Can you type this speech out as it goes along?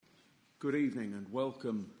Good evening and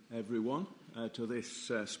welcome everyone to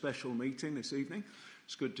this special meeting this evening.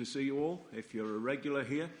 It's good to see you all. If you're a regular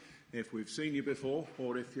here, if we've seen you before,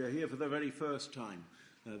 or if you're here for the very first time,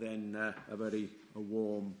 then a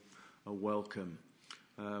warm welcome.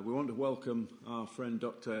 We want to welcome our friend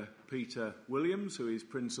Dr. Peter Williams, who is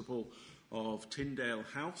principal of Tyndale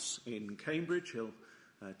House in Cambridge. He'll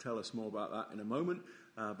tell us more about that in a moment,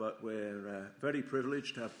 but we're very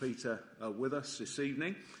privileged to have Peter with us this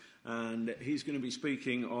evening. And he's going to be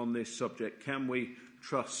speaking on this subject, Can We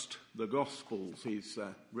Trust the Gospels? He's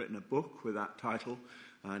written a book with that title,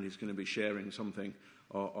 and he's going to be sharing something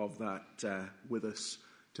of that with us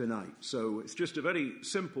tonight. So it's just a very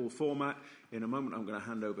simple format. In a moment, I'm going to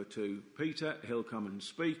hand over to Peter. He'll come and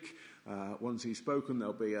speak. Once he's spoken,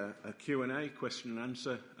 there'll be a Q&A, question and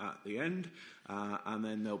answer at the end, and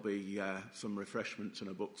then there'll be some refreshments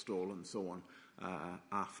and a bookstall and so on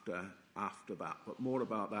after that. But more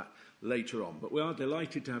about that later on. But we are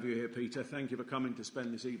delighted to have you here, Peter. Thank you for coming to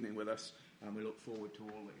spend this evening with us, and we look forward to all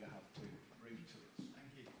that you have to bring to us.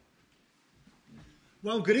 Thank you.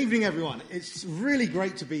 Well, good evening, everyone. It's really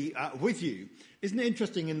great to be with you. Isn't it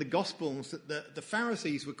interesting in the Gospels that the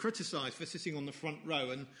Pharisees were criticised for sitting on the front row,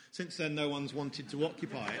 and since then no one's wanted to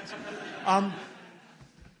occupy it.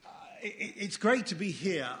 It's great to be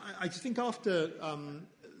here. I just think after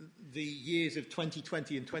the years of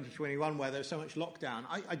 2020 and 2021 where there's so much lockdown,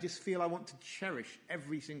 I just feel I want to cherish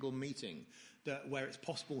every single meeting where it's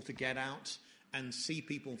possible to get out and see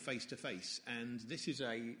people face to face. And this is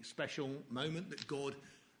a special moment that God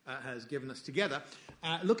has given us together,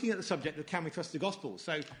 looking at the subject of Can We Trust the Gospel?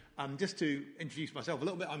 So just to introduce myself a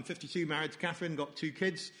little bit, I'm 52, married to Catherine, got 2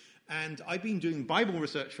 kids, and I've been doing Bible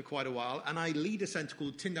research for quite a while, and I lead a centre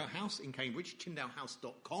called Tyndale House in Cambridge,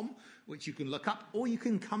 tyndalehouse.com, which you can look up, or you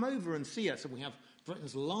can come over and see us. And we have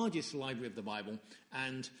Britain's largest library of the Bible,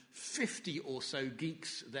 and 50 or so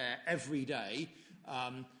geeks there every day,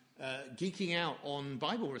 geeking out on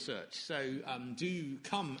Bible research. So do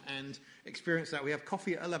come and experience that. We have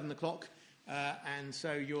coffee at 11 o'clock, and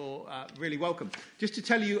so you're really welcome. Just to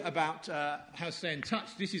tell you about how to stay in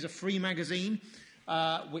touch, this is a free magazine,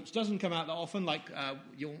 which doesn't come out that often. Like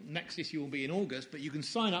your next issue will be in August, but you can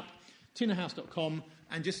sign up, tyndalehouse.com,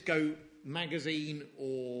 and just go magazine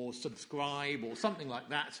or subscribe or something like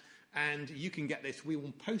that, and you can get this. We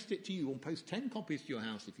will post it to you. We'll post 10 copies to your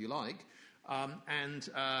house if you like.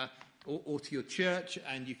 Or to your church,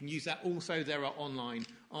 and you can use that. Also, there are online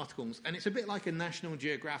articles, and it's a bit like a National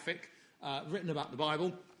Geographic, written about the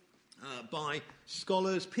Bible by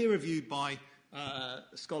scholars, peer-reviewed by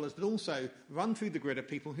scholars, but also run through the grid of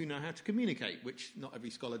people who know how to communicate, which not every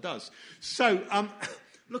scholar does. So,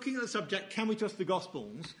 looking at the subject, Can We Trust the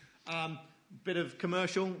Gospels? Bit of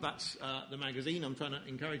commercial, that's the magazine I'm trying to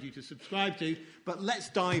encourage you to subscribe to, but let's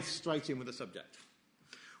dive straight in with the subject.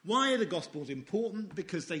 Why are the Gospels important?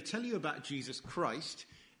 Because they tell you about Jesus Christ,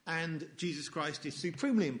 and Jesus Christ is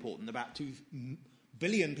supremely important. About 2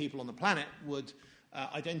 billion people on the planet would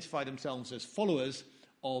identify themselves as followers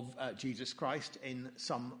of Jesus Christ in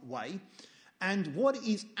some way. And what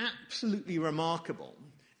is absolutely remarkable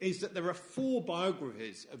is that there are 4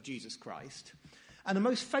 biographies of Jesus Christ, and the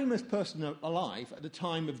most famous person alive at the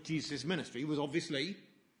time of Jesus' ministry was obviously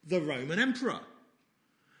the Roman Emperor.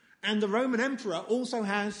 And the Roman Emperor also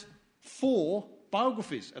has 4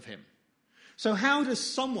 biographies of him. So how does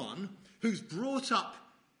someone who's brought up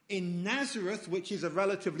in Nazareth, which is a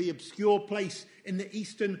relatively obscure place in the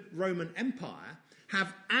Eastern Roman Empire,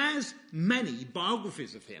 have as many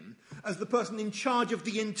biographies of him as the person in charge of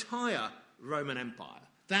the entire Roman Empire?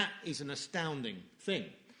 That is an astounding thing.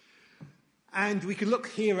 And we can look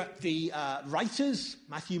here at the writers,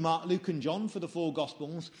 Matthew, Mark, Luke and John, for the 4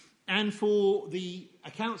 Gospels. And for the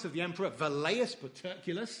accounts of the emperor, Velleius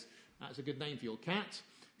Paterculus, that's a good name for your cat,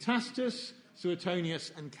 Tacitus,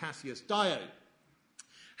 Suetonius, and Cassius Dio.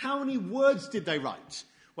 How many words did they write?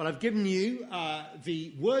 Well, I've given you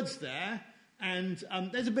the words there, and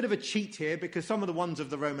there's a bit of a cheat here, because some of the ones of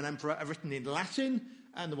the Roman emperor are written in Latin,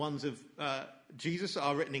 and the ones of Jesus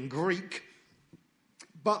are written in Greek.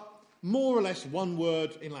 But more or less 1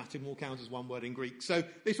 word in Latin will count as 1 word in Greek. So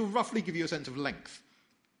this will roughly give you a sense of length.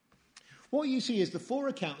 What you see is the 4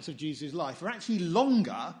 accounts of Jesus' life are actually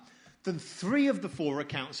longer than 3 of the 4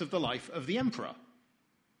 accounts of the life of the emperor.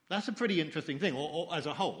 That's a pretty interesting thing, or as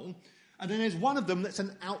a whole. And then there's one of them that's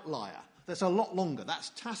an outlier, that's a lot longer.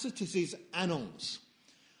 That's Tacitus's Annals.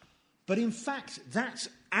 But in fact, that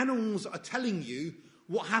Annals are telling you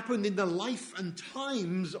what happened in the life and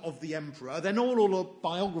times of the emperor. They're not all a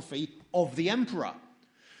biography of the emperor.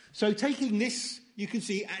 So taking this, you can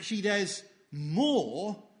see actually there's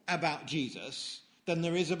more about Jesus than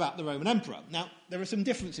there is about the Roman emperor. Now, there are some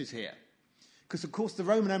differences here. Because, of course, the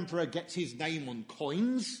Roman emperor gets his name on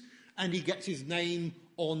coins, and he gets his name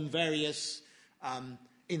on various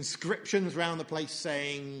inscriptions around the place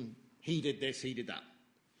saying he did this, he did that.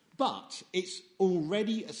 But it's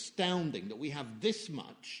already astounding that we have this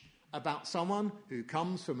much about someone who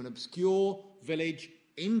comes from an obscure village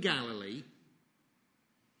in Galilee.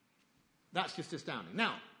 That's just astounding.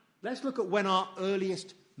 Now, let's look at when our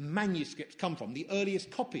earliest manuscripts come from, the earliest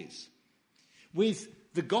copies. With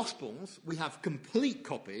the Gospels, we have complete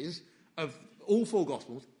copies of all four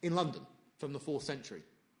Gospels in London from the 4th century.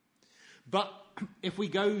 But if we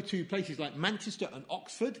go to places like Manchester and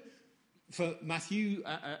Oxford, for Matthew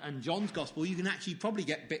and John's Gospel, you can actually probably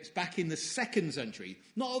get bits back in the 2nd century.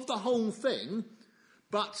 Not of the whole thing,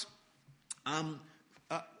 but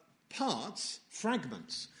parts,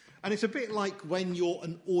 fragments. And it's a bit like when you're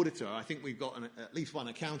an auditor. I think we've got at least one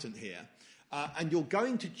accountant here. And you're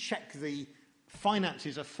going to check the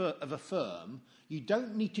finances of a firm. You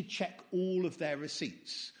don't need to check all of their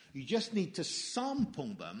receipts. You just need to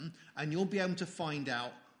sample them, and you'll be able to find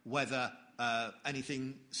out whether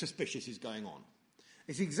anything suspicious is going on.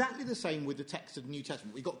 It's exactly the same with the text of the New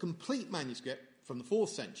Testament. We've got complete manuscript from the 4th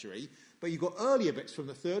century, but you've got earlier bits from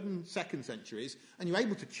the 3rd and 2nd centuries, and you're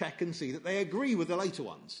able to check and see that they agree with the later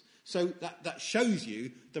ones. So that shows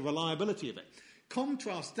you the reliability of it.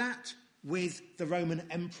 Contrast that with the Roman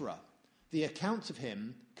emperor. The accounts of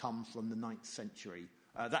him come from the 9th century.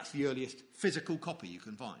 That's the earliest physical copy you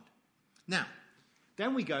can find. Now,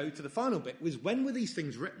 then we go to the final bit, was when were these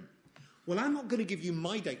things written? Well, I'm not going to give you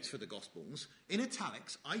my dates for the Gospels. In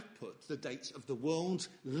italics, I put the dates of the world's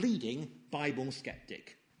leading Bible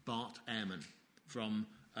skeptic, Bart Ehrman, from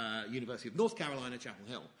University of North Carolina, Chapel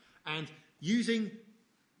Hill. And using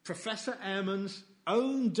Professor Ehrman's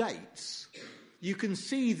own dates, you can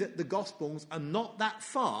see that the Gospels are not that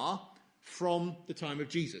far from the time of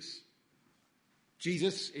Jesus.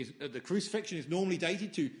 The crucifixion is normally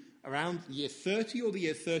dated to around the year 30 or the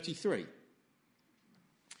year 33.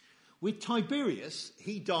 With Tiberius,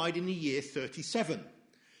 he died in the year 37.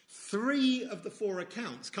 3 of the 4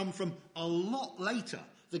 accounts come from a lot later.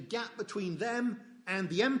 The gap between them and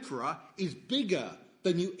the emperor is bigger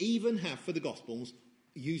than you even have for the Gospels,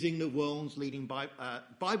 using the world's leading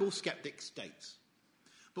Bible skeptic dates.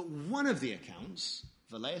 But one of the accounts,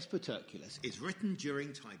 Velleius Paterculus, is written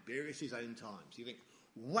during Tiberius' own times. You think,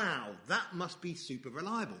 wow, that must be super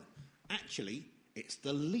reliable. Actually, it's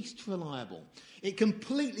the least reliable. It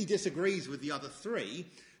completely disagrees with the other 3.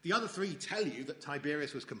 The other 3 tell you that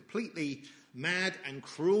Tiberius was completely mad and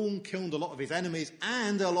cruel, killed a lot of his enemies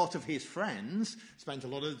and a lot of his friends, spent a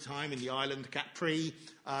lot of the time in the island Capri,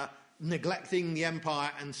 neglecting the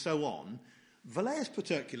empire and so on. Velleius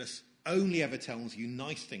Paterculus only ever tells you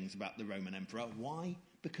nice things about the Roman emperor. Why?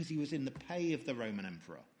 Because he was in the pay of the Roman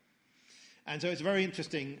emperor. And so it's a very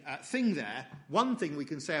interesting thing there. One thing we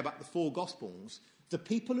can say about the 4 Gospels, the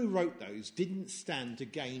people who wrote those didn't stand to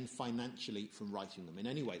gain financially from writing them in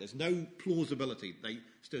any way. There's no plausibility they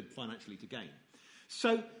stood financially to gain.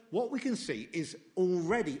 So what we can see is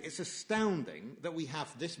already it's astounding that we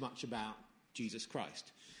have this much about Jesus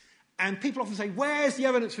Christ. And people often say, where's the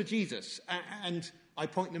evidence for Jesus? And I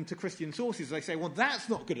point them to Christian sources. They say, well, that's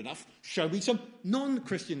not good enough. Show me some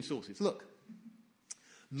non-Christian sources. Look,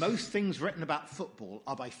 most things written about football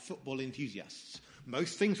are by football enthusiasts.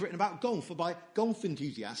 Most things written about golf are by golf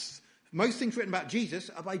enthusiasts. Most things written about Jesus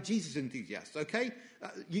are by Jesus enthusiasts, okay?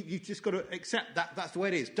 You've just got to accept that that's the way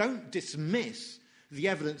it is. Don't dismiss the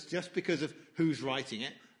evidence just because of who's writing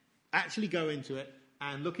it. Actually go into it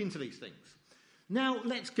and look into these things. Now,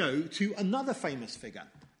 let's go to another famous figure,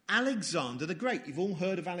 Alexander the Great. You've all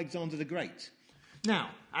heard of Alexander the Great.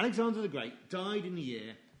 Now, Alexander the Great died in the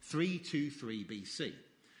year 323 BC.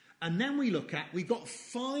 And then we've got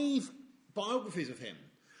 5 biographies of him.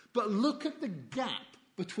 But look at the gap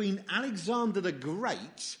between Alexander the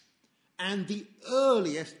Great and the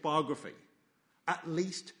earliest biography. At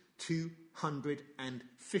least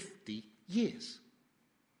 250 years.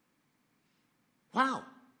 Wow.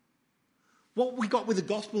 What we got with the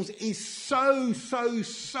Gospels is so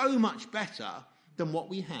much better than what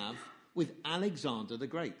we have with Alexander the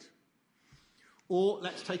Great. Or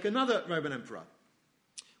let's take another Roman emperor.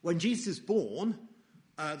 When Jesus was born,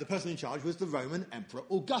 the person in charge was the Roman Emperor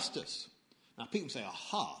Augustus. Now people say,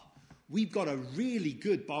 aha, we've got a really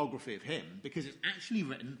good biography of him because it's actually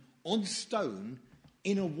written on stone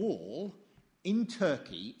in a wall in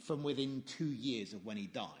Turkey from within 2 years of when he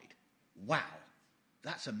died. Wow.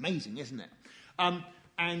 That's amazing, isn't it?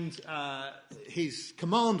 His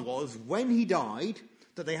command was, when he died,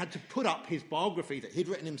 that they had to put up his biography that he'd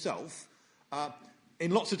written himself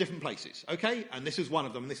in lots of different places, okay? And this was one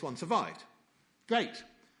of them, and this one survived. Great.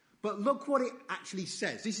 But look what it actually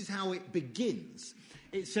says. This is how it begins.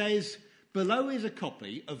 It says, below is a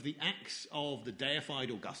copy of the Acts of the deified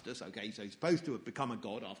Augustus, okay, so he's supposed to have become a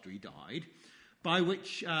god after he died, by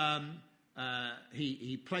which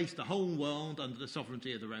he placed the whole world under the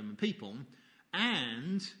sovereignty of the Roman people,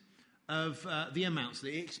 and of the amounts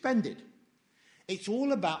that he expended. It's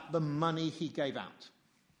all about the money he gave out.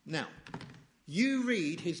 Now, you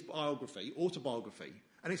read his autobiography,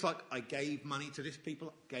 and it's like, I gave money to this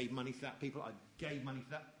people, I gave money to that people, I gave money to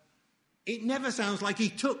that. It never sounds like he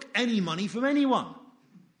took any money from anyone.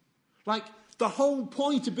 Like, the whole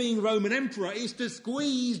point of being Roman emperor is to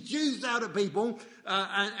squeeze Jews out of people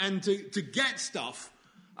and to get stuff.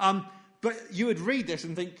 But you would read this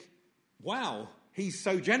and think, wow, he's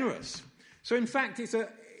so generous. So in fact,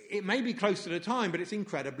 it may be close to the time, but it's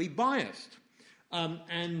incredibly biased.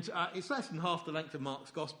 And it's less than half the length of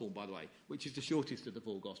Mark's Gospel, by the way, which is the shortest of the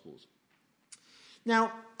four Gospels.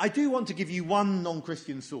 Now, I do want to give you one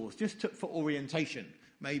non-Christian source, just for orientation.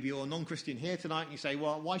 Maybe you're a non-Christian here tonight and you say,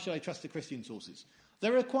 well, why should I trust the Christian sources?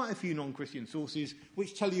 There are quite a few non-Christian sources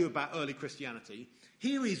which tell you about early Christianity.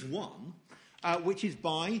 Here is one, which is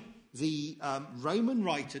by the Roman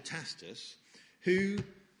writer Tacitus, who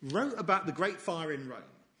wrote about the Great Fire in Rome.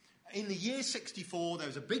 In the year 64, there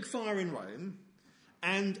was a big fire in Rome,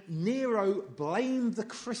 and Nero blamed the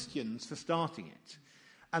Christians for starting it.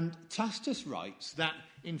 And Tacitus writes that,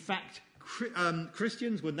 in fact,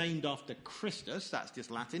 Christians were named after Christus, that's just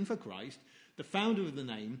Latin for Christ. The founder of the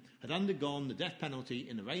name had undergone the death penalty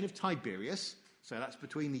in the reign of Tiberius, so that's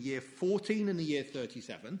between the year 14 and the year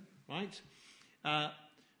 37, right?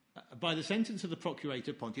 By the sentence of the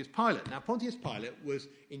procurator Pontius Pilate. Now, Pontius Pilate was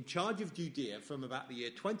in charge of Judea from about the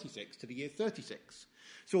year 26 to the year 36.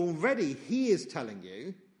 So already he is telling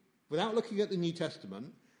you, without looking at the New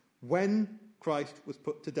Testament, when Christ was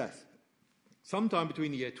put to death. Sometime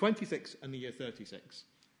between the year 26 and the year 36.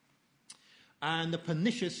 And the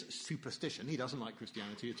pernicious superstition, he doesn't like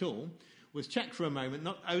Christianity at all, was checked for a moment,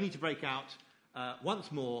 not only to break out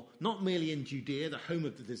once more, not merely in Judea, the home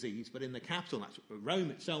of the disease, but in the capital, that's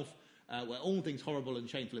Rome itself, where all things horrible and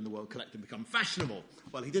shameful in the world collect and become fashionable.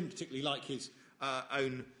 Well, he didn't particularly like his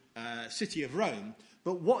own city of Rome,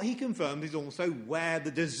 but what he confirmed is also where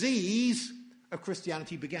the disease of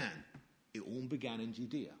Christianity began. It all began in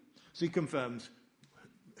Judea. So he confirms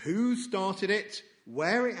who started it,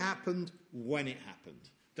 where it happened, when it happened.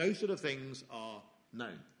 Those sort of things are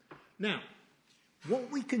known. Now, what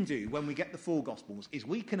we can do when we get the four Gospels is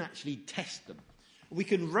we can actually test them. We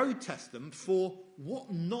can road test them for what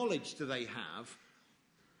knowledge do they have.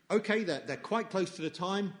 Okay, they're quite close to the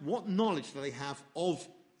time. What knowledge do they have of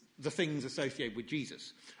the things associated with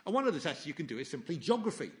Jesus? And one of the tests you can do is simply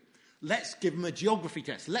geography. Let's give them a geography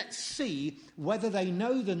test. Let's see whether they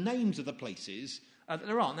know the names of the places that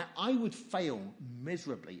there are. Now, I would fail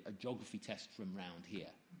miserably a geography test from round here.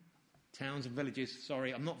 Towns and villages,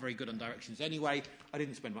 sorry, I'm not very good on directions anyway. I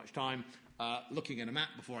didn't spend much time looking at a map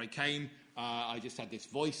before I came. I just had this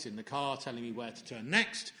voice in the car telling me where to turn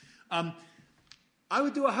next. I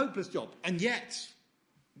would do a hopeless job. And yet,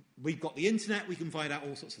 we've got the internet. We can find out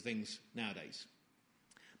all sorts of things nowadays.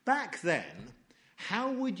 Back then,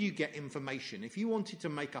 how would you get information if you wanted to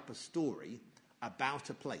make up a story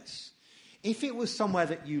about a place? If it was somewhere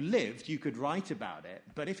that you lived, you could write about it.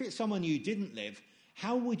 But if it's someone you didn't live,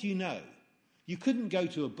 how would you know? You couldn't go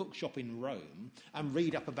to a bookshop in Rome and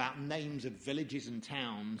read up about names of villages and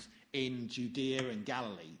towns in Judea and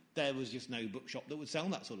Galilee. There was just no bookshop that would sell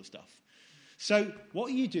that sort of stuff. So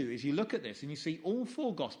what you do is you look at this and you see all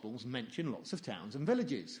four Gospels mention lots of towns and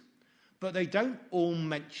villages. But they don't all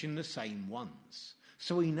mention the same ones.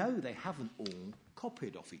 So we know they haven't all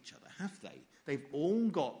copied off each other, have they? They've all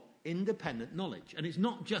got independent knowledge. And it's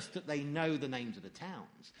not just that they know the names of the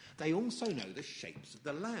towns. They also know the shapes of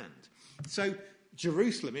the land. So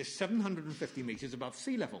Jerusalem is 750 metres above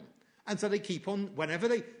sea level. And so they keep on, whenever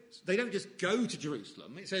they don't just go to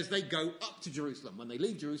Jerusalem. It says they go up to Jerusalem. When they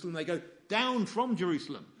leave Jerusalem, they go down from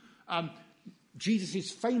Jerusalem.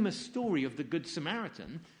 Jesus' famous story of the Good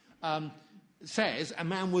Samaritan says a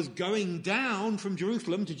man was going down from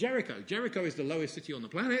Jerusalem to Jericho. Jericho is the lowest city on the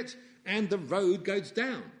planet, and the road goes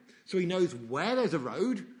down. So he knows where there's a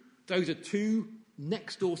road. Those are two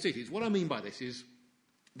next-door cities. What I mean by this is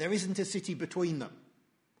there isn't a city between them,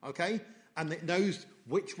 okay? And it knows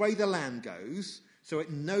which way the land goes, so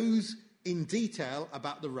it knows in detail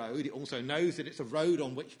about the road. It also knows that it's a road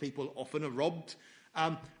on which people often are robbed,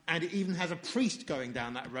 and it even has a priest going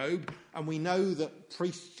down that road, and we know that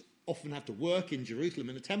priests often have to work in Jerusalem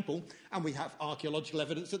in the temple, and we have archaeological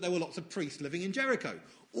evidence that there were lots of priests living in Jericho.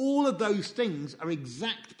 All of those things are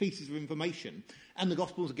exact pieces of information, and the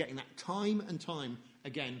Gospels are getting that time and time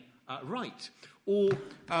again right. Or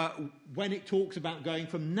when it talks about going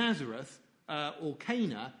from Nazareth or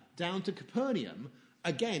Cana down to Capernaum,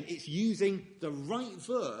 again, it's using the right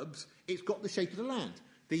verbs. It's got the shape of the land.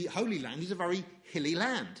 The Holy Land is a very hilly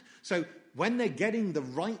land. So when they're getting the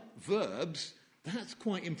right verbs, that's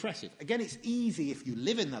quite impressive. Again, it's easy if you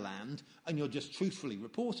live in the land and you're just truthfully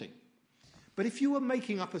reporting. But if you were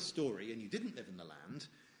making up a story and you didn't live in the land,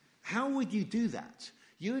 how would you do that?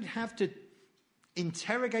 You would have to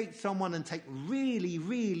interrogate someone and take really,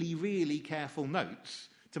 really, really careful notes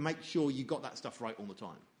to make sure you got that stuff right all the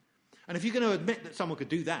time. And if you're going to admit that someone could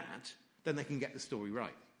do that, then they can get the story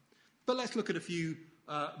right. But let's look at a few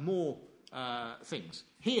more things.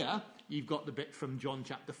 Here, you've got the bit from John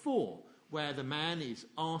chapter 4, where the man is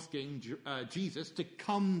asking Jesus to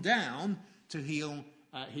come down to heal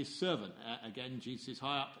his servant. Again, Jesus is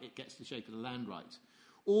high up, it gets the shape of the land right.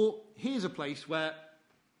 Or here's a place where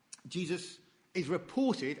Jesus is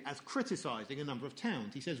reported as criticising a number of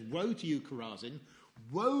towns. He says, "Woe to you, Chorazin!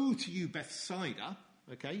 Woe to you, Bethsaida!"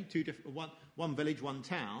 Okay, one village, one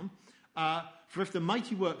town. For if the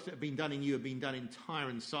mighty works that have been done in you have been done in Tyre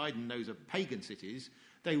and Sidon, those are pagan cities,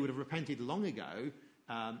 they would have repented long ago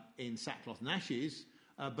in sackcloth and ashes,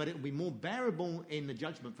 but it will be more bearable in the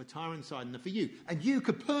judgment for Tyre and Sidon than for you. And you,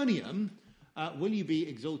 Capernaum, will you be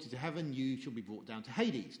exalted to heaven? You shall be brought down to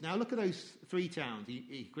Hades. Now look at those three towns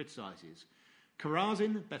he criticises.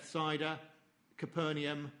 Chorazin, Bethsaida,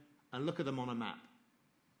 Capernaum, and look at them on a map.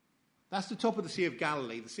 That's the top of the Sea of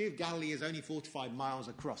Galilee. The Sea of Galilee is only 4 to 5 miles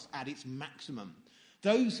across at its maximum.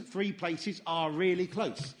 Those three places are really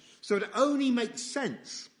close. So it only makes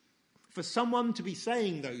sense for someone to be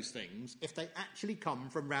saying those things if they actually come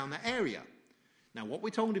from around that area. Now, what we're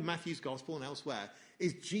told in Matthew's Gospel and elsewhere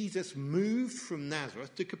is Jesus moved from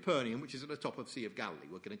Nazareth to Capernaum, which is at the top of the Sea of Galilee.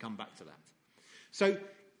 We're going to come back to that. So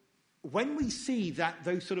when we see that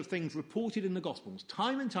those sort of things reported in the Gospels,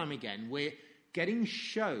 time and time again, we're getting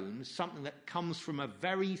shown something that comes from a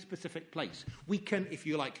very specific place. We can, if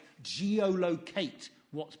you like, geolocate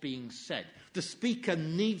what's being said. The speaker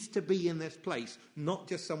needs to be in this place, not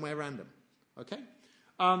just somewhere random. Okay?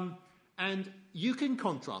 And you can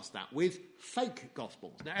contrast that with fake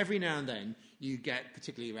Gospels. Now, every now and then, you get,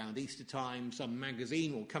 particularly around Easter time, some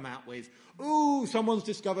magazine will come out with, "Ooh, someone's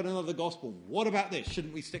discovered another Gospel. What about this?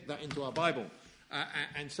 Shouldn't we stick that into our Bible?"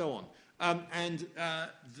 And so on.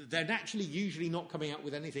 They're naturally usually not coming out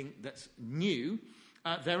with anything that's new.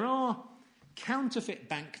 There are counterfeit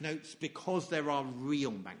banknotes because there are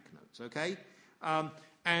real banknotes, okay?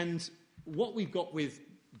 And what we've got with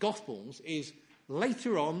Gospels is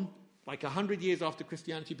later on, like 100 years after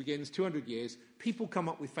Christianity begins, 200 years, people come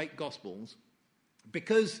up with fake Gospels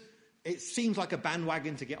because it seems like a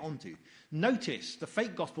bandwagon to get onto. Notice the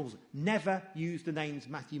fake Gospels never use the names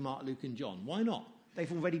Matthew, Mark, Luke and John. Why not?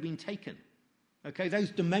 They've already been taken. Okay,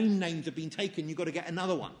 those domain names have been taken. You've got to get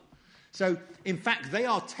another one. So, in fact, they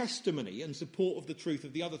are testimony and support of the truth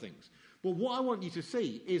of the other things. But what I want you to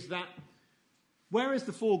see is that whereas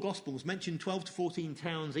the four Gospels mention 12 to 14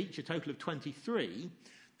 towns each, a total of 23,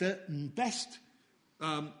 the best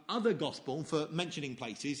other Gospel for mentioning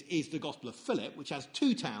places is the Gospel of Philip, which has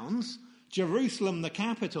 2 towns, Jerusalem the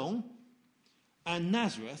capital, and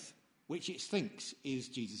Nazareth, which it thinks is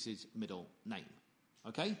Jesus' middle name.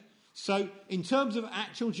 Okay? So, in terms of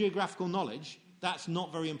actual geographical knowledge, that's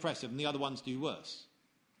not very impressive, and the other ones do worse.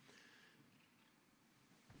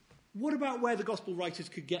 What about where the Gospel writers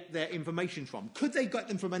could get their information from? Could they get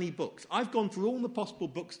them from any books? I've gone through all the possible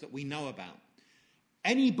books that we know about.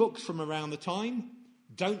 Any books from around the time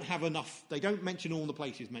don't have enough. They don't mention all the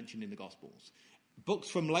places mentioned in the Gospels. Books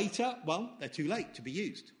from later, well, they're too late to be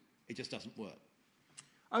used. It just doesn't work.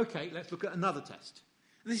 Okay, let's look at another test.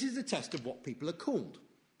 This is the test of what people are called.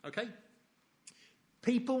 Okay?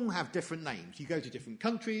 People have different names. You go to different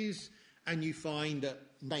countries and you find that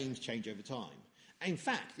names change over time. In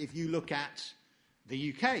fact, if you look at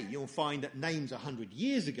the UK, you'll find that names 100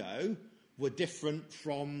 years ago were different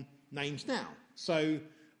from names now. So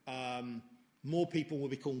more people will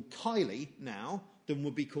be called Kylie now than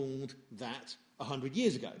would be called that 100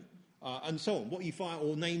 years ago, and so on. What you find,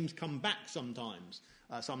 or names come back sometimes.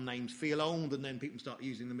 Some names feel old and then people start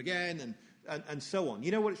using them again, and so on.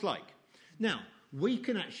 You know what it's like. Now, we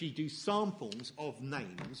can actually do samples of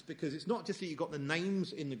names because it's not just that you've got the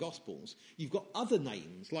names in the Gospels, you've got other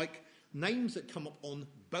names, like names that come up on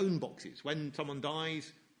bone boxes. When someone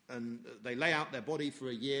dies and they lay out their body for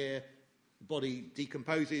a year, body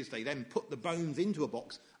decomposes, they then put the bones into a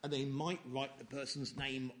box, and they might write the person's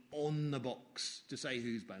name on the box to say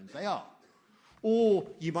whose bones they are. Or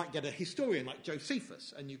you might get a historian like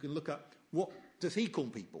Josephus, and you can look at what does he call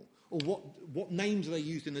people, or what names are they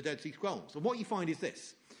used in the Dead Sea Scrolls. And what you find is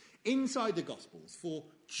this. Inside the Gospels, for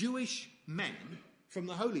Jewish men from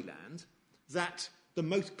the Holy Land, that the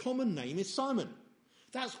most common name is Simon.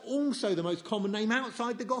 That's also the most common name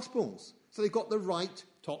outside the Gospels. So they've got the right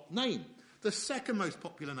top name. The second most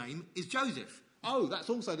popular name is Joseph. Oh, that's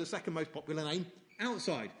also the second most popular name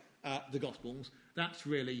outside the Gospels. That's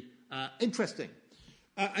really interesting.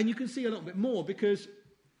 And you can see a little bit more because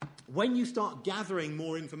when you start gathering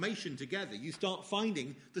more information together, you start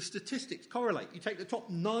finding the statistics correlate. You take the top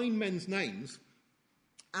 9 men's names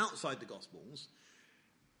outside the Gospels,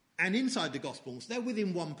 and inside the Gospels, they're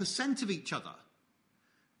within 1% of each other.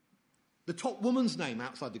 The top woman's name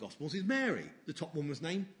outside the Gospels is Mary. The top woman's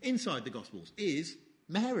name inside the Gospels is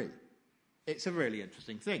Mary. It's a really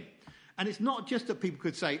interesting thing. And it's not just that people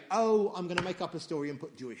could say, oh, I'm going to make up a story and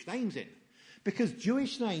put Jewish names in, because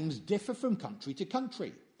Jewish names differ from country to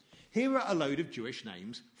country. Here are a load of Jewish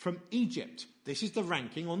names from Egypt. This is the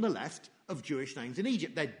ranking on the left of Jewish names in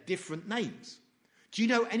Egypt. They're different names. Do you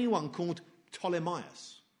know anyone called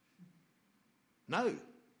Ptolemaeus? No,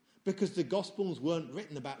 because the Gospels weren't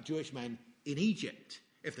written about Jewish men in Egypt.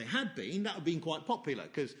 If they had been, that would have been quite popular,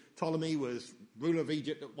 because Ptolemy was ruler of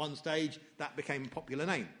Egypt at one stage. That became a popular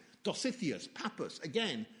name. Dositheus, Pappus,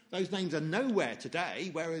 again, those names are nowhere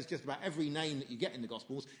today, whereas just about every name that you get in the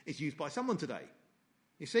Gospels is used by someone today.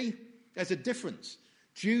 You see, there's a difference.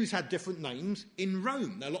 Jews had different names in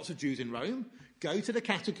Rome. There are lots of Jews in Rome. Go to the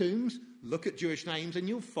catacombs, look at Jewish names, and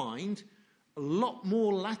you'll find a lot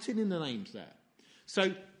more Latin in the names there.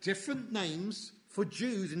 So different names for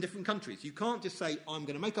Jews in different countries. You can't just say, I'm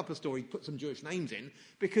going to make up a story, put some Jewish names in,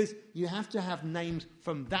 because you have to have names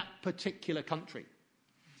from that particular country.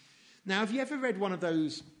 Now, have you ever read one of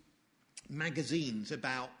those magazines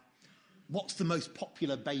about what's the most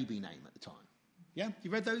popular baby name at the time? Yeah?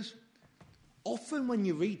 You read those? Often when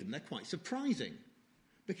you read them, they're quite surprising.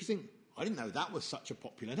 Because you think, I didn't know that was such a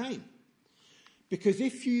popular name. Because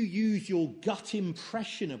if you use your gut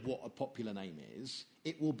impression of what a popular name is,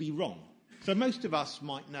 it will be wrong. So most of us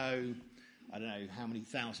might know, I don't know how many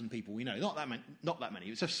thousand people we know. Not that many.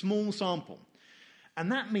 It's a small sample.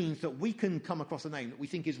 And that means that we can come across a name that we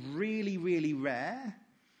think is really, really rare,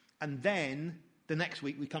 and then the next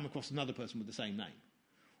week we come across another person with the same name.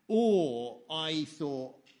 Or I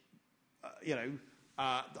thought,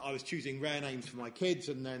 I was choosing rare names for my kids,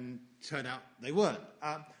 and then turned out they weren't.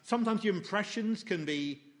 Sometimes your impressions can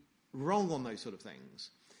be wrong on those sort of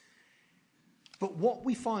things. But what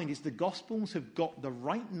we find is the Gospels have got the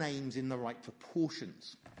right names in the right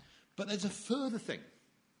proportions. But there's a further thing.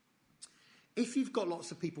 If you've got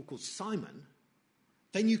lots of people called Simon,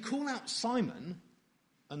 then you call out Simon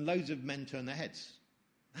and loads of men turn their heads.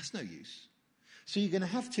 That's no use. So you're going to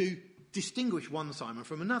have to distinguish one Simon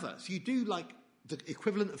from another. So you do like the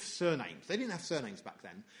equivalent of surnames. They didn't have surnames back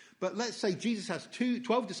then. But let's say Jesus has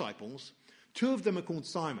 12 disciples. 2 of them are called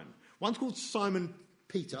Simon. One's called Simon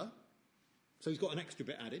Peter. So he's got an extra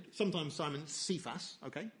bit added. Sometimes Simon Cephas,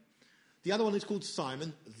 okay? The other one is called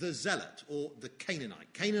Simon the Zealot, or the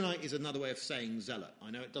Canaanite. Canaanite is another way of saying zealot.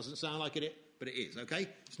 I know it doesn't sound like it, but it is, okay?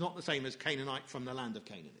 It's not the same as Canaanite from the land of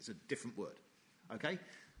Canaan. It's a different word, okay?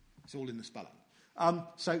 It's all in the spelling.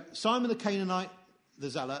 So Simon the Canaanite,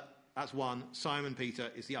 the Zealot, that's one. Simon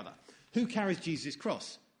Peter is the other. Who carries Jesus'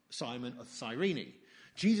 cross? Simon of Cyrene.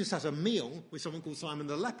 Jesus has a meal with someone called Simon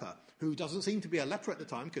the leper, who doesn't seem to be a leper at the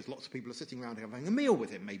time because lots of people are sitting around having a meal with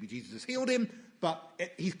him. Maybe Jesus has healed him, but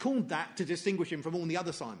he's called that to distinguish him from all the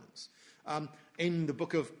other Simons. In the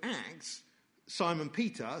book of Acts, Simon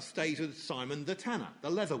Peter stays with Simon the tanner, the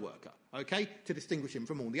leather worker, okay, to distinguish him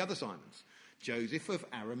from all the other Simons. Joseph of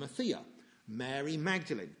Arimathea, Mary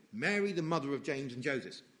Magdalene, Mary the mother of James and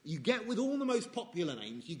Joseph. You get with all the most popular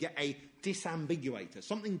names, you get a disambiguator,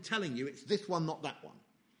 something telling you it's this one, not that one.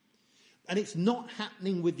 And it's not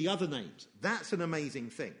happening with the other names. That's an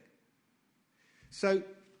amazing thing. So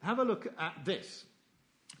have a look at this.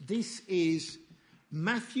 This is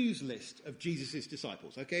Matthew's list of Jesus'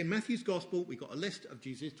 disciples. Okay, in Matthew's Gospel, we've got a list of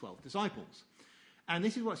Jesus' 12 disciples. And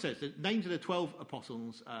this is what it says. The names of the 12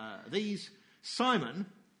 apostles these. Simon,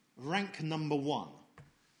 rank number 1.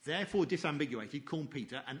 Therefore disambiguated, called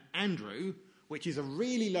Peter, and Andrew, which is a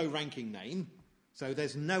really low-ranking name, so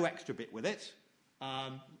there's no extra bit with it.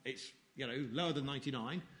 It's, lower than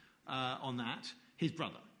 99 on that, his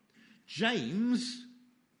brother. James,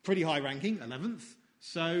 pretty high-ranking, 11th,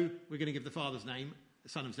 so we're going to give the father's name, the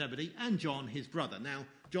son of Zebedee, and John, his brother. Now,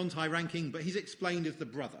 John's high ranking, but he's explained as the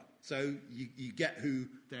brother. So you get who,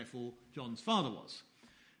 therefore, John's father was.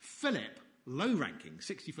 Philip, low ranking,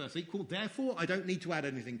 61st equal. Therefore, I don't need to add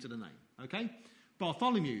anything to the name. Okay?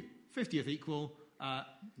 Bartholomew, 50th equal.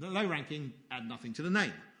 The low ranking, add nothing to the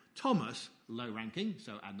name. Thomas, low ranking,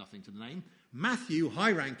 so add nothing to the name. Matthew,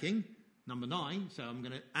 high ranking, number 9, so I'm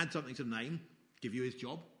going to add something to the name, give you his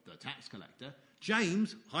job, the tax collector.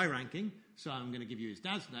 James, high ranking, so I'm going to give you his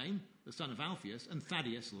dad's name, the son of Alphaeus. And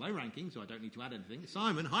Thaddeus, low ranking, so I don't need to add anything.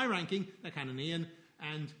 Simon, high ranking, the Cananean.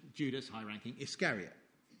 And Judas, high ranking, Iscariot.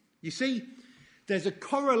 You see, there's a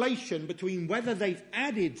correlation between whether they've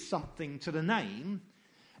added something to the name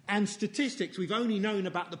and statistics we've only known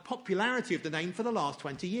about the popularity of the name for the last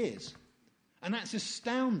 20 years. And that's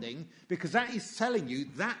astounding, because that is telling you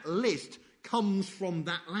that list comes from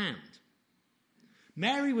that land.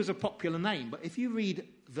 Mary was a popular name, but if you read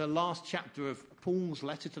the last chapter of Paul's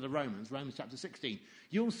letter to the Romans, Romans chapter 16,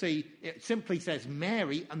 you'll see it simply says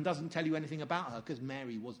Mary and doesn't tell you anything about her, because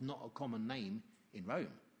Mary was not a common name in Rome.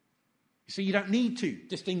 You see, you don't need to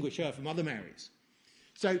distinguish her from other Marys.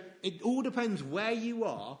 So it all depends where you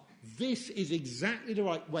are. This is exactly the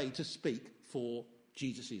right way to speak for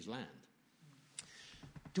Jesus' land.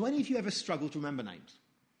 Do any of you ever struggle to remember names?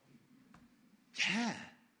 Yeah.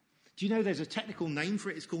 Do you know there's a technical name for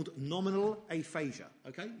it? It's called nominal aphasia.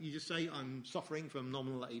 Okay? You just say, I'm suffering from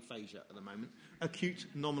nominal aphasia at the moment. Acute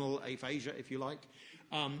nominal aphasia, if you like.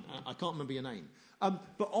 I can't remember your name.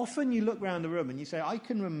 But often you look around the room and you say, I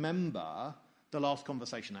can remember the last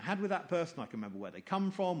conversation I had with that person. I can remember where they come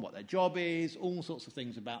from, what their job is, all sorts of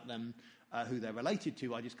things about them, who they're related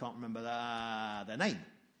to. I just can't remember their name.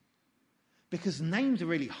 Because names are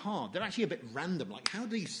really hard. They're actually a bit random. Like, how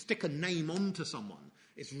do you stick a name onto someone?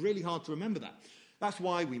 It's really hard to remember that. That's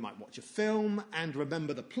why we might watch a film and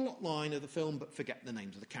remember the plot line of the film, but forget the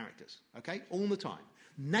names of the characters. Okay? All the time.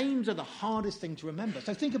 Names are the hardest thing to remember.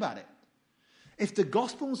 So think about it. If the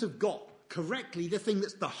Gospels have got correctly the thing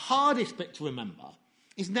that's the hardest bit to remember,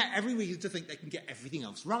 isn't that every reason to think they can get everything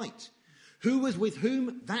else right? Who was with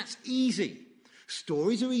whom? That's easy.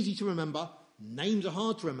 Stories are easy to remember. Names are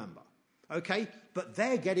hard to remember. Okay? But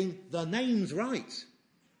they're getting the names right.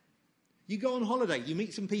 You go on holiday, you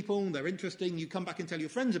meet some people, they're interesting, you come back and tell your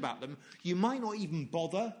friends about them. You might not even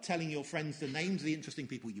bother telling your friends the names of the interesting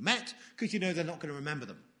people you met, because you know they're not going to remember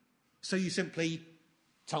them. So you simply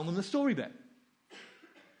tell them the story bit.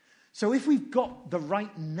 So if we've got the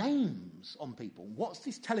right names on people, what's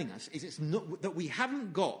this telling us is it's not that we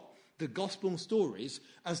haven't got the gospel stories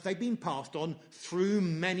as they've been passed on through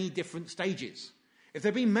many different stages. If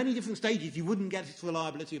there'd been many different stages, you wouldn't get this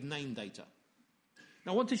reliability of name data.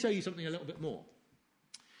 Now, I want to show you something a little bit more.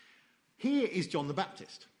 Here is John the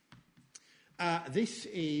Baptist. This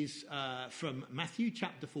is from Matthew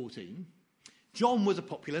chapter 14. John was a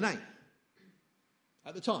popular name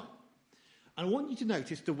at the time. And I want you to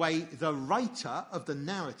notice the way the writer of the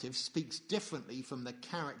narrative speaks differently from the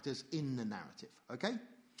characters in the narrative. Okay?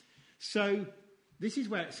 So, this is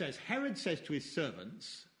where it says, Herod says to his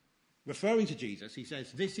servants, referring to Jesus, he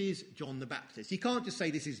says, this is John the Baptist. He can't just say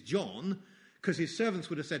this is John, because his servants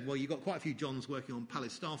would have said, well, you've got quite a few Johns working on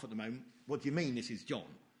palace staff at the moment. What do you mean this is John?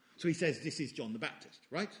 So he says, this is John the Baptist,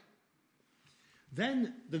 right?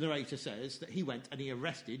 Then the narrator says that he went and he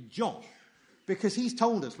arrested John, because he's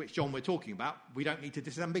told us which John we're talking about. We don't need to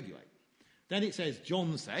disambiguate. Then it says,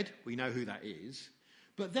 John said, we know who that is.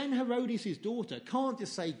 But then Herodias' daughter can't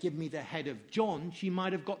just say, give me the head of John. She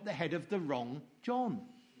might have got the head of the wrong John.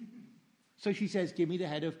 So she says, give me the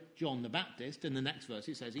head of John the Baptist. And the next verse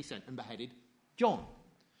it says he sent and beheaded John.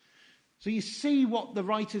 So you see what the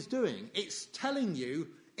writer's doing. It's telling you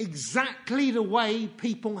exactly the way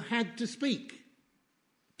people had to speak.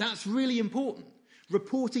 That's really important.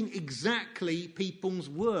 Reporting exactly people's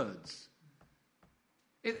words.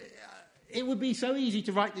 It would be so easy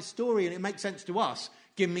to write this story and it makes sense to us.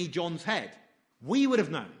 Give me John's head. We would have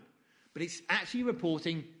known. But it's actually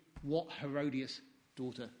reporting what Herodias'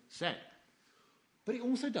 daughter said. But it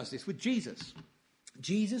also does this with Jesus.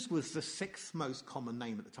 Jesus was the 6th most common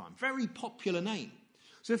name at the time. Very popular name.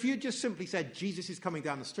 So if you just simply said, Jesus is coming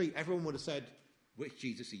down the street, everyone would have said, which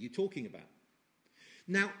Jesus are you talking about?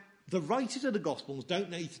 Now, the writers of the Gospels don't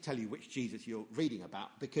need to tell you which Jesus you're reading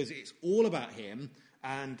about, because it's all about him.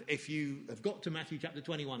 And if you have got to Matthew chapter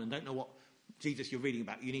 21 and don't know what Jesus you're reading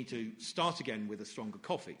about, you need to start again with a stronger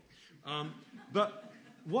coffee. But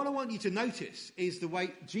what I want you to notice is the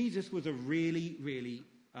way Jesus was a really, really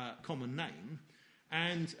common name.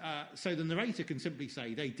 And so the narrator can simply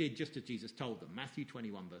say they did just as Jesus told them. Matthew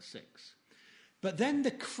 21 verse 6. But then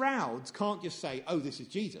the crowds can't just say, oh, this is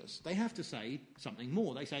Jesus. They have to say something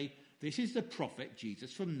more. They say, this is the prophet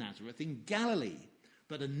Jesus from Nazareth in Galilee.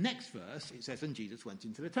 But the next verse, it says, and Jesus went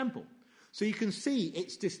into the temple. So you can see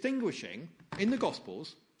it's distinguishing in the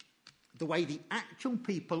Gospels the way the actual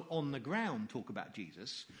people on the ground talk about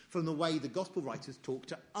Jesus from the way the Gospel writers talk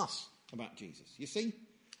to us about Jesus. You see?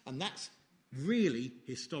 And that's really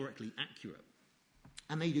historically accurate.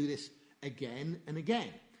 And they do this again and again.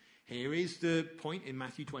 Here is the point in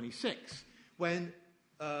Matthew 26 when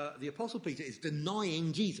the Apostle Peter is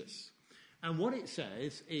denying Jesus. And what it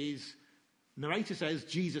says is, narrator says,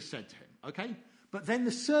 Jesus said to him, okay? But then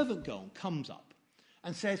the servant girl comes up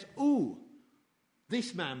and says, oh,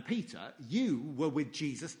 this man, Peter, you were with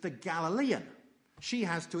Jesus the Galilean. She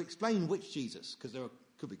has to explain which Jesus, because there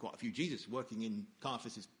could be quite a few Jesus working in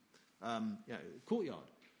Caiaphas' courtyard.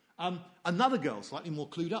 Another girl, slightly more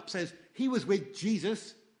clued up, says, he was with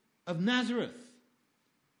Jesus of Nazareth.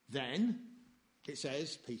 Then it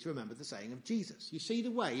says, Peter remembered the saying of Jesus. You see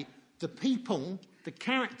the way the people, the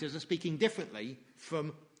characters are speaking differently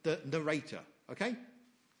from the narrator. Okay?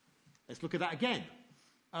 Let's look at that again.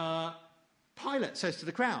 Pilate says to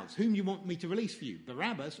the crowds, whom do you want me to release for you,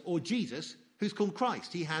 Barabbas or Jesus, who's called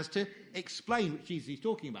Christ? He has to explain which Jesus he's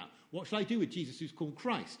talking about. What shall I do with Jesus who's called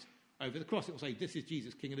Christ? Over the cross it will say, this is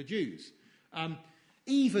Jesus, King of the Jews.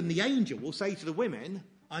 Even the angel will say to the women,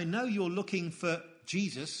 I know you're looking for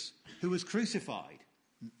Jesus who was crucified.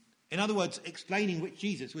 In other words, explaining which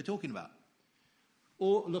Jesus we're talking about.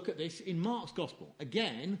 Or look at this in Mark's Gospel.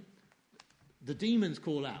 Again, the demons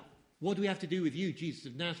call out, what do we have to do with you, Jesus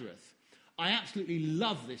of Nazareth? I absolutely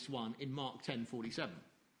love this one in Mark 10:47,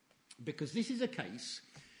 because this is a case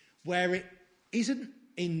where it isn't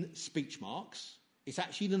in speech marks, it's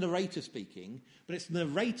actually the narrator speaking, but it's the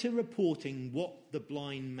narrator reporting what the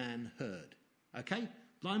blind man heard. Okay?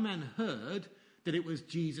 Blind man heard that it was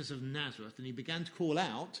Jesus of Nazareth, and he began to call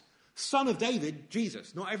out, Son of David,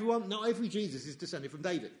 Jesus. Not every Jesus is descended from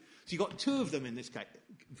David. So you've got two of them in this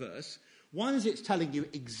verse. One is it's telling you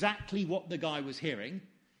exactly what the guy was hearing.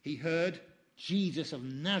 He heard Jesus of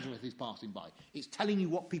Nazareth is passing by. It's telling you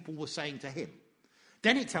what people were saying to him.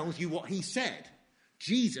 Then it tells you what he said.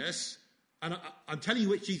 Jesus, and I'm telling you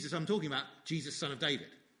which Jesus I'm talking about, Jesus, son of David,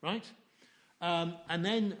 right? And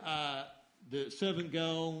then the servant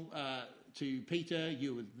girl to Peter,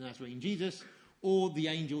 you were the Nazarene Jesus, or the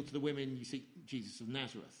angel to the women, you see Jesus of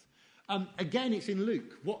Nazareth. Again, it's in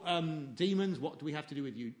Luke. What demons, what do we have to do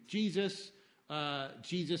with you? Jesus,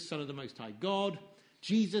 Jesus, Son of the Most High God.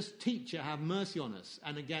 Jesus, teacher, have mercy on us.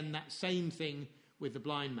 And again, that same thing with the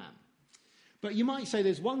blind man. But you might say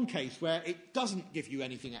there's one case where it doesn't give you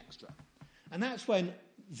anything extra. And that's when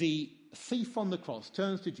the thief on the cross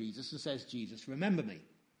turns to Jesus and says, Jesus, remember me.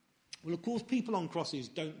 Well, of course, people on crosses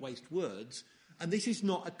don't waste words. And this is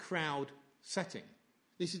not a crowd setting.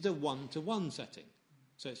 This is a one-to-one setting.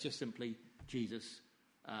 So it's just simply, Jesus,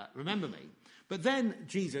 remember me. But then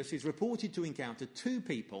Jesus is reported to encounter two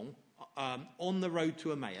people on the road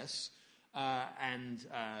to Emmaus, and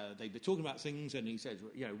they were talking about things, and he said,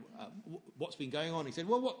 what's been going on? He said,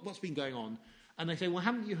 well, what's been going on? And they say, well,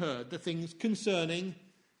 haven't you heard the things concerning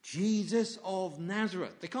Jesus of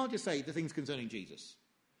Nazareth? They can't just say the things concerning Jesus.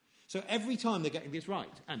 So every time they're getting this right.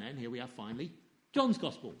 And then here we have finally John's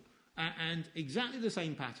Gospel. And exactly the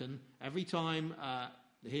same pattern every time.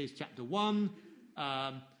 Here's chapter 1,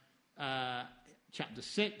 chapter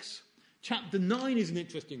 6. Chapter 9 is an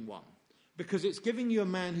interesting one, because it's giving you a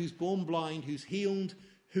man who's born blind, who's healed,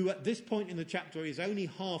 who at this point in the chapter is only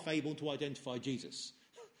half able to identify Jesus.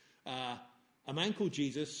 A man called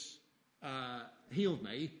Jesus healed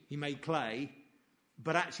me, he made clay,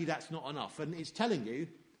 but actually that's not enough. And it's telling you,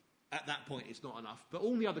 at that point, it's not enough. But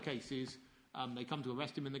all the other cases, they come to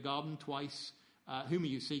arrest him in the garden twice. Whom are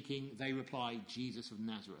you seeking? They reply, Jesus of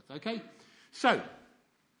Nazareth. Okay? So,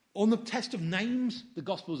 on the test of names, the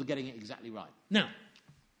Gospels are getting it exactly right. Now,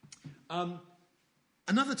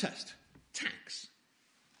 another test,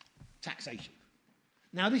 taxation.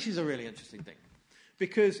 Now, this is a really interesting thing,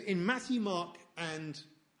 because in Matthew, Mark, and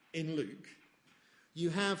in Luke, you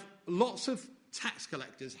have lots of tax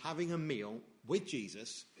collectors having a meal with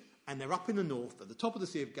Jesus, and they're up in the north at the top of the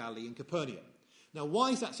Sea of Galilee in Capernaum. Now, why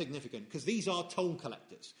is that significant? Because these are toll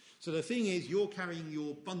collectors. So the thing is, you're carrying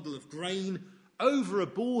your bundle of grain over a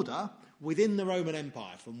border within the Roman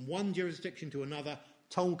Empire. From one jurisdiction to another,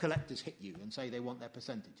 toll collectors hit you and say they want their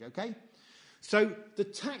percentage, okay? So the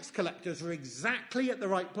tax collectors are exactly at the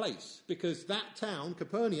right place, because that town,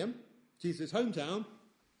 Capernaum, Jesus' hometown,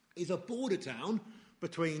 is a border town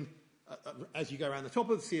between, as you go around the top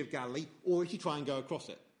of the Sea of Galilee, or if you try and go across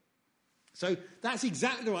it. So that's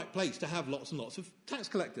exactly the right place to have lots and lots of tax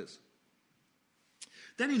collectors.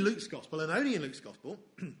 Then in Luke's Gospel, and only in Luke's Gospel,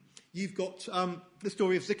 you've got the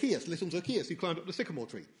story of Zacchaeus, little Zacchaeus, who climbed up the sycamore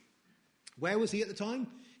tree. Where was he at the time?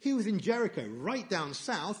 He was in Jericho, right down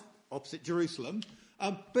south, opposite Jerusalem.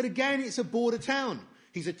 But again, it's a border town.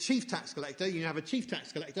 He's a chief tax collector. You have a chief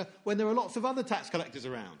tax collector when there are lots of other tax collectors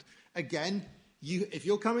around. Again, if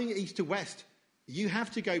you're coming east to west, you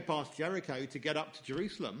have to go past Jericho to get up to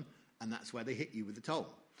Jerusalem, and that's where they hit you with the toll.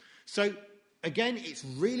 So, again, it's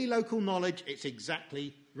really local knowledge. It's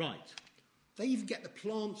exactly right. They even get the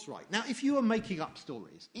plants right. Now, if you are making up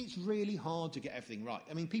stories, it's really hard to get everything right.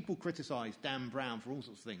 I mean, people criticise Dan Brown for all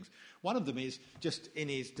sorts of things. One of them is, just in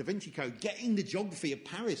his Da Vinci Code, getting the geography of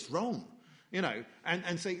Paris wrong.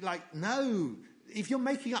 And say, like, no, if you're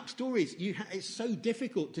making up stories, it's so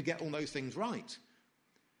difficult to get all those things right.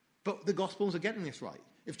 But the Gospels are getting this right.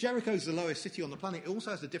 If Jericho's the lowest city on the planet, it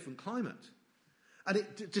also has a different climate. And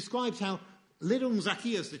it describes how little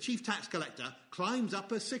Zacchaeus, the chief tax collector, climbs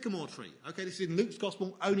up a sycamore tree. Okay, this is in Luke's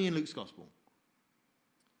Gospel, only in Luke's Gospel.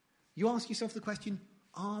 You ask yourself the question,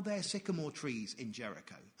 are there sycamore trees in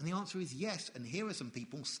Jericho? And the answer is yes, and here are some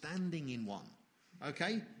people standing in one.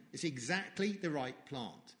 Okay, it's exactly the right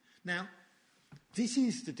plant. Now, this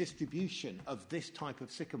is the distribution of this type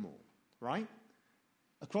of sycamore, right?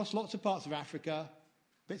 Across lots of parts of Africa,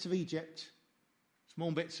 bits of Egypt,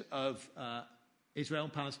 small bits of Israel,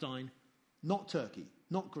 Palestine, not Turkey,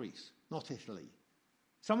 not Greece, not Italy.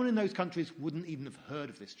 Someone in those countries wouldn't even have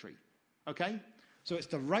heard of this tree, okay? So it's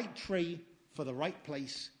the right tree for the right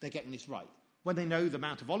place. They're getting this right. When they know the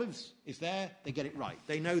Mount of Olives is there, they get it right.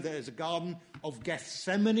 They know there's a garden of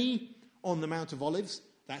Gethsemane on the Mount of Olives.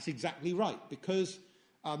 That's exactly right, because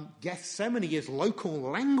Gethsemane is local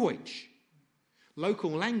language.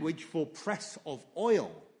 Local language for press of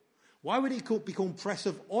oil. Why would it be called press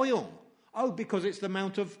of oil? Oh, because it's the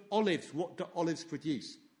Mount of Olives. What do olives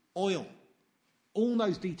produce? Oil. All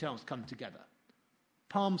those details come together.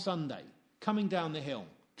 Palm Sunday, coming down the hill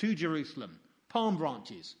to Jerusalem, palm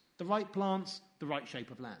branches, the right plants, the right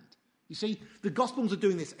shape of land. You see, the Gospels are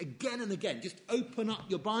doing this again and again. Just open up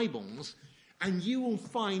your Bibles and you will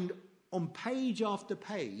find on page after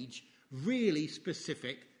page really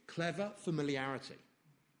specific, clever familiarity.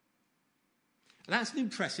 And that's an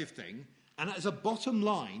impressive thing. And as a bottom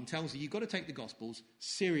line tells you you've got to take the Gospels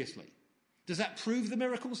seriously. Does that prove the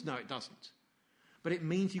miracles? No, it doesn't. But it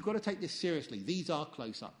means you've got to take this seriously. These are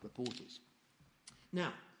close-up reporters.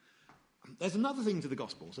 Now, there's another thing to the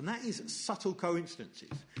Gospels, and that is subtle coincidences.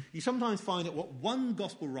 You sometimes find that what one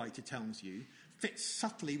Gospel writer tells you fits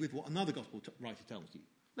subtly with what another Gospel writer tells you.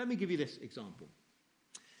 Let me give you this example.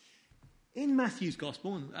 In Matthew's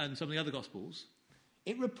Gospel and some of the other Gospels,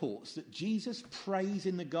 it reports that Jesus prays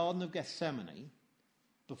in the Garden of Gethsemane.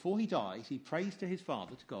 Before he dies, he prays to his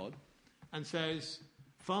Father, to God, and says,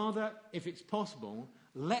 Father, if it's possible,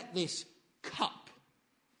 let this cup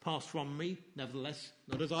pass from me. Nevertheless,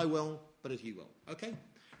 not as I will, but as you will. Okay?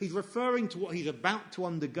 He's referring to what he's about to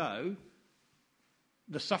undergo,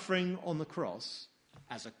 the suffering on the cross,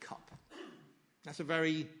 as a cup. That's a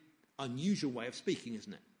very unusual way of speaking,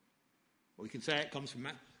 isn't it? Or we can say it comes from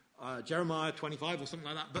Jeremiah 25 or something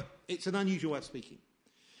like that, but it's an unusual way of speaking.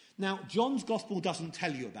 Now, John's Gospel doesn't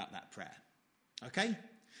tell you about that prayer, okay?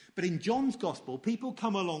 But in John's Gospel, people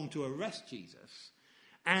come along to arrest Jesus,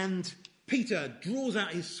 and Peter draws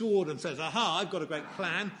out his sword and says, aha, I've got a great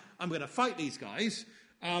plan, I'm going to fight these guys.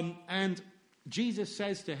 And Jesus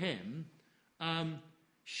says to him,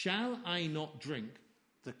 shall I not drink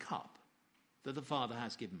the cup that the Father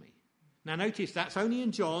has given me? Now notice that's only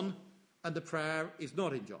in John, and the prayer is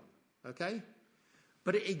not in John. Okay?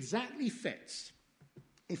 But it exactly fits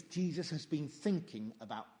if Jesus has been thinking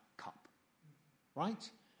about cup. Right?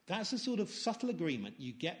 That's a sort of subtle agreement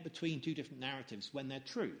you get between two different narratives when they're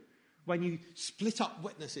true. When you split up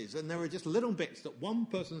witnesses and there are just little bits that one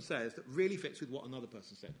person says that really fits with what another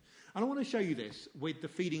person said. And I want to show you this with the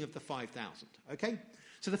feeding of the 5,000. Okay?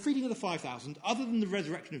 So the feeding of the 5,000, other than the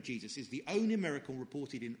resurrection of Jesus, is the only miracle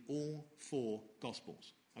reported in all four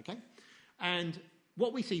Gospels. Okay? And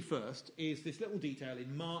what we see first is this little detail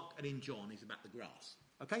in Mark and in John is about the grass.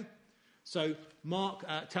 Okay? So Mark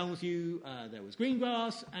tells you there was green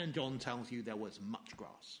grass, and John tells you there was much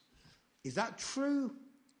grass. Is that true?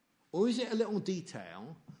 Or is it a little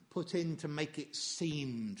detail put in to make it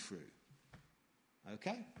seem true?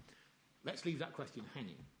 Okay? Let's leave that question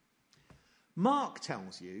hanging. Mark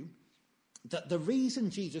tells you that the reason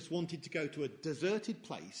Jesus wanted to go to a deserted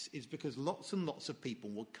place is because lots and lots of people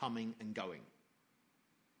were coming and going.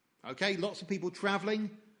 Okay? Lots of people travelling,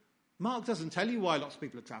 Mark doesn't tell you why lots of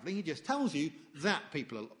people are travelling. He just tells you that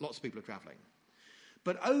lots of people are travelling.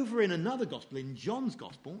 But over in another gospel, in John's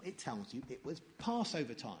gospel, it tells you it was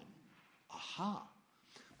Passover time. Aha!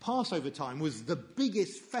 Passover time was the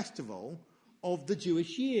biggest festival of the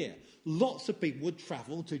Jewish year. Lots of people would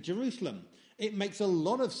travel to Jerusalem. It makes a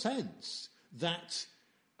lot of sense that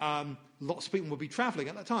lots of people would be travelling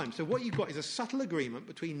at that time. So what you've got is a subtle agreement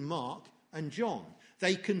between Mark and John.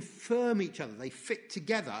 They confirm each other. They fit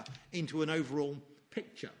together into an overall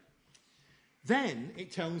picture. Then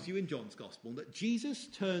it tells you in John's gospel that Jesus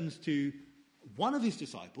turns to one of his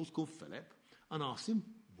disciples called Philip and asks him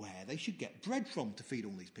where they should get bread from to feed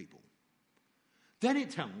all these people. Then it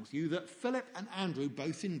tells you that Philip and Andrew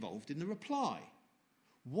both involved in the reply.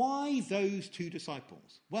 Why those two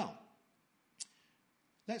disciples? Well,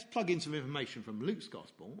 let's plug in some information from Luke's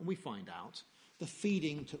gospel and we find out the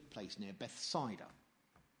feeding took place near Bethsaida.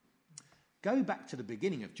 Go back to the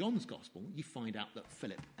beginning of John's gospel, you find out that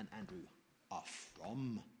Philip and Andrew are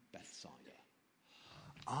from Bethsaida.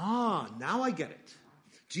 Now I get it.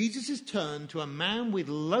 Jesus has turned to a man with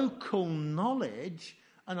local knowledge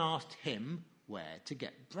and asked him where to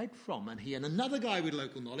get bread from. And he and another guy with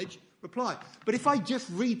local knowledge reply. But if I just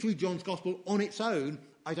read through John's gospel on its own,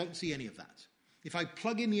 I don't see any of that. If I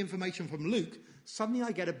plug in the information from Luke, suddenly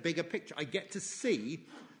I get a bigger picture. I get to see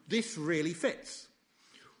this really fits.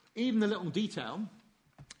 Even the little detail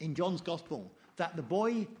in John's gospel that the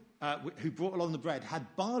boy who brought along the bread had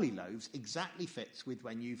barley loaves exactly fits with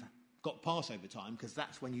when you've got Passover time, because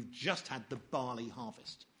that's when you've just had the barley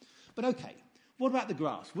harvest. But okay, what about the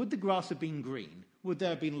grass? Would the grass have been green? Would there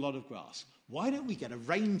have been a lot of grass? Why don't we get a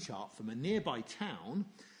rain chart from a nearby town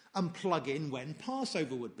and plug in when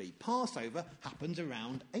Passover would be? Passover happens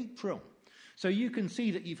around April. So you can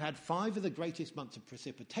see that you've had 5 of the greatest months of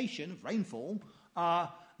precipitation, of rainfall,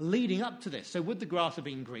 leading up to this. So would the grass have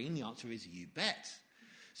been green? The answer is you bet.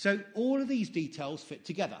 So all of these details fit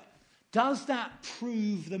together. Does that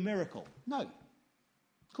prove the miracle? No,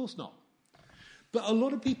 of course not. But a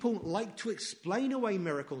lot of people like to explain away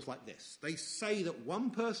miracles like this. They say that one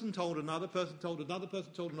person told another person told another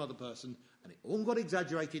person told another person, and it all got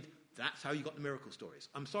exaggerated. That's how you got the miracle stories.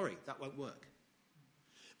 I'm sorry, that won't work.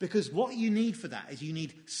 Because what you need for that is you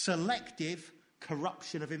need selective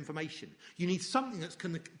corruption of information. You need something that's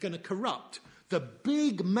going to corrupt the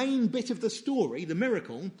big main bit of the story, the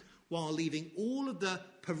miracle, while leaving all of the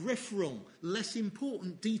peripheral, less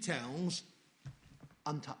important details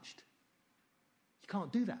untouched. You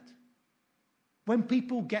can't do that. When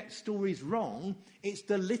people get stories wrong, it's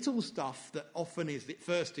the little stuff that often is the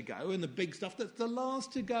first to go and the big stuff that's the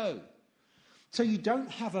last to go. So you don't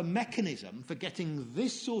have a mechanism for getting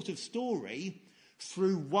this sort of story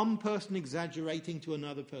through one person exaggerating to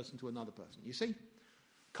another person to another person. You see?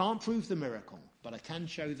 Can't prove the miracle, but I can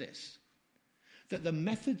show this. That the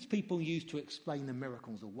methods people use to explain the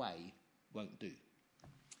miracles away won't do.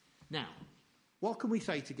 Now, what can we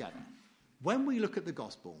say together? When we look at the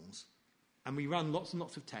Gospels and we run lots and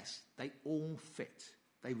lots of tests, they all fit.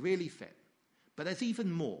 They really fit. But there's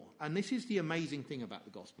even more, and this is the amazing thing about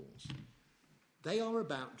the Gospels. They are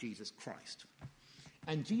about Jesus Christ.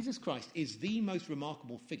 And Jesus Christ is the most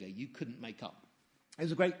remarkable figure you couldn't make up. There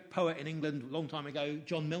was a great poet in England a long time ago,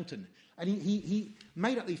 John Milton, and he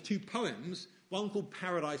made up these 2 poems, one called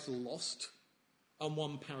Paradise Lost and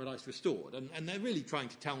one Paradise Restored. And they're really trying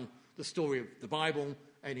to tell the story of the Bible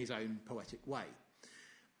in his own poetic way.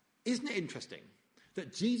 Isn't it interesting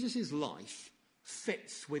that Jesus' life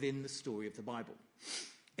fits within the story of the Bible?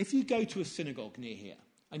 If you go to a synagogue near here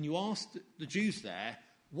and you ask the Jews there,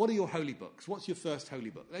 what are your holy books? What's your first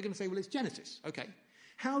holy book? They're going to say, well, it's Genesis. Okay.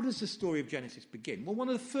 How does the story of Genesis begin? Well, one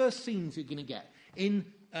of the first scenes you're going to get in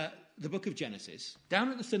the book of Genesis, down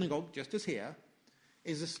at the synagogue, just as here,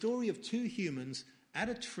 is a story of 2 humans at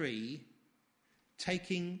a tree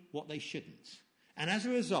taking what they shouldn't. And as a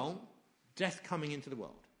result, death coming into the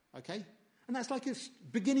world. Okay? And that's like a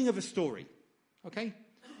beginning of a story. Okay?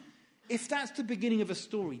 If that's the beginning of a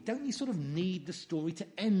story, don't you sort of need the story to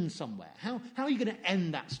end somewhere? How are you going to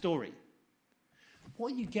end that story?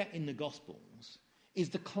 What you get in the Gospels is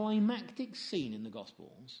the climactic scene in the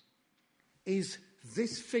Gospels is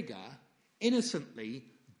this figure innocently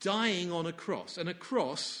dying on a cross. And a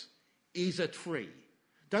cross is a tree.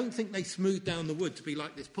 Don't think they smoothed down the wood to be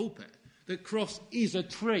like this pulpit. The cross is a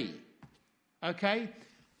tree. Okay?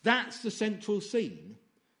 That's the central scene.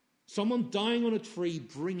 Someone dying on a tree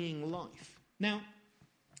bringing life. Now,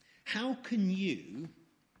 how can you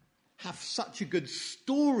have such a good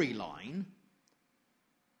storyline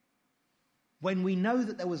when we know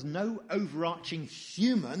that there was no overarching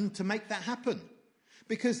human to make that happen?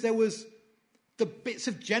 Because there was the bits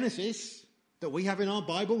of Genesis that we have in our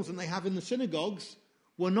Bibles and they have in the synagogues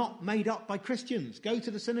were not made up by Christians. Go to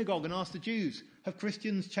the synagogue and ask the Jews, have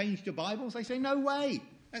Christians changed your Bibles? They say, no way,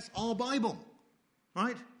 that's our Bible,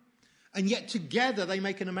 right? And yet together they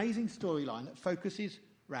make an amazing storyline that focuses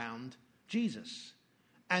around Jesus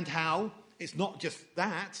and how it's not just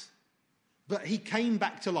that, but he came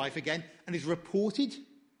back to life again and is reported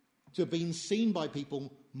to have been seen by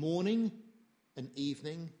people morning and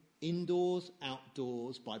evening, indoors,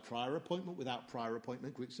 outdoors, by prior appointment, without prior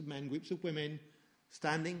appointment, groups of men, groups of women,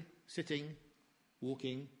 standing, sitting,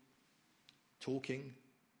 walking, talking,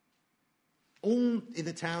 all in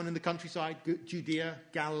the town, in the countryside, Judea,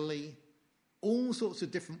 Galilee, all sorts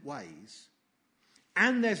of different ways.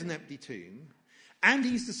 And there's an empty tomb. And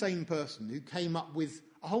he's the same person who came up with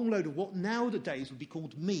a whole load of what nowadays would be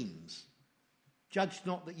called memes. Judge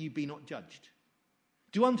not that you be not judged.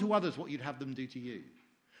 Do unto others what you'd have them do to you.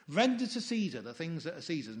 Render to Caesar the things that are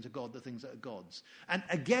Caesar's and to God the things that are God's. And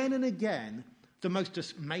again, the most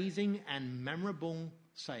amazing and memorable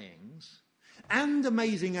sayings and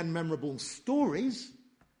amazing and memorable stories.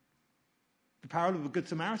 The parable of a Good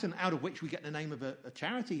Samaritan, out of which we get the name of a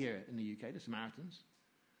charity here in the UK, the Samaritans.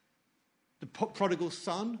 The prodigal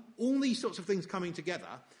son, all these sorts of things coming together.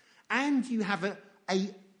 And you have a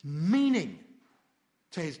meaning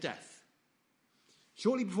to his death.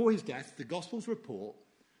 Shortly before his death, the Gospels report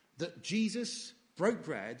that Jesus broke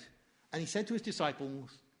bread and he said to his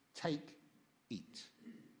disciples, take, eat.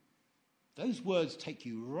 Those words take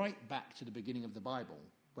you right back to the beginning of the Bible,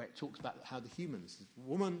 where it talks about how the humans, the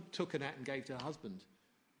woman took a gnat and gave to her husband.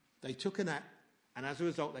 They took a gnat, and as a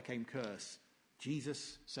result there came curse.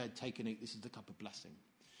 Jesus said, take and eat, this is the cup of blessing.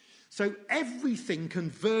 So everything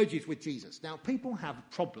converges with Jesus. Now, people have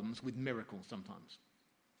problems with miracles sometimes.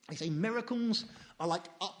 They say miracles are like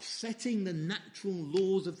upsetting the natural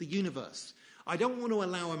laws of the universe. I don't want to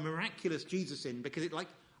allow a miraculous Jesus in because it's like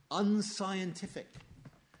unscientific.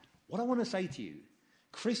 What I want to say to you,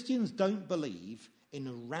 Christians don't believe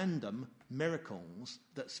in random miracles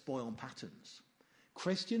that spoil patterns.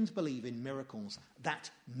 Christians believe in miracles that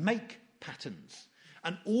make patterns.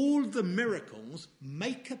 And all the miracles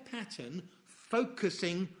make a pattern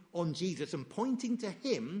focusing on Jesus and pointing to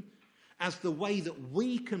him as the way that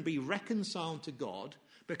we can be reconciled to God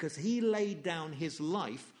because he laid down his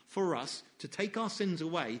life for us to take our sins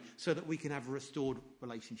away so that we can have a restored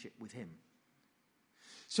relationship with him.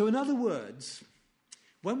 So in other words,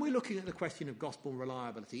 when we're looking at the question of gospel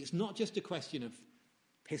reliability, it's not just a question of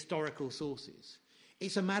historical sources.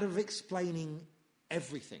 It's a matter of explaining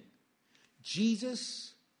everything.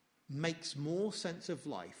 Jesus makes more sense of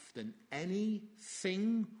life than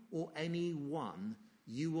anything or anyone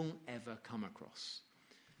you will ever come across.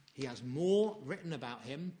 He has more written about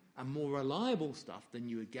him and more reliable stuff than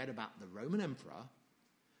you would get about the Roman emperor.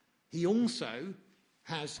 He also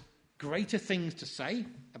has greater things to say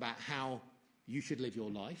about how you should live your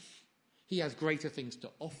life. He has greater things to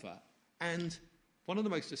offer. And one of the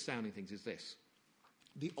most astounding things is this: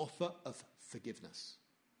 the offer of forgiveness.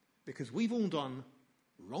 Because we've all done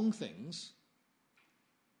wrong things,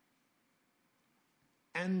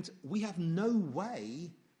 and we have no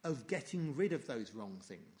way of getting rid of those wrong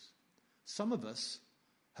things. Some of us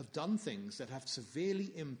have done things that have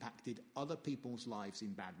severely impacted other people's lives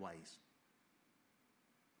in bad ways.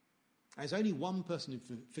 There's only one person who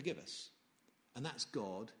can forgive us, and that's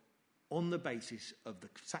God, on the basis of the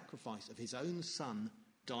sacrifice of his own son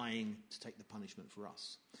dying to take the punishment for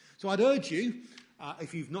us. So I'd urge you,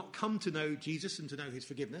 if you've not come to know Jesus and to know his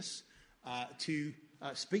forgiveness, to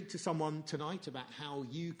speak to someone tonight about how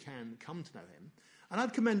you can come to know him. And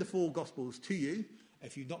I'd commend the four Gospels to you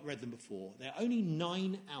if you've not read them before. They're only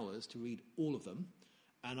 9 hours to read all of them,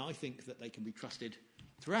 and I think that they can be trusted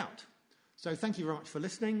throughout. So thank you very much for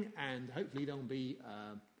listening, and hopefully there'll be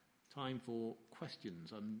time for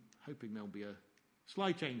questions. I'm hoping there'll be a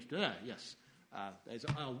slide change there. Yes. There's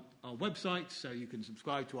our website, so you can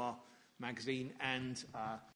subscribe to our magazine, and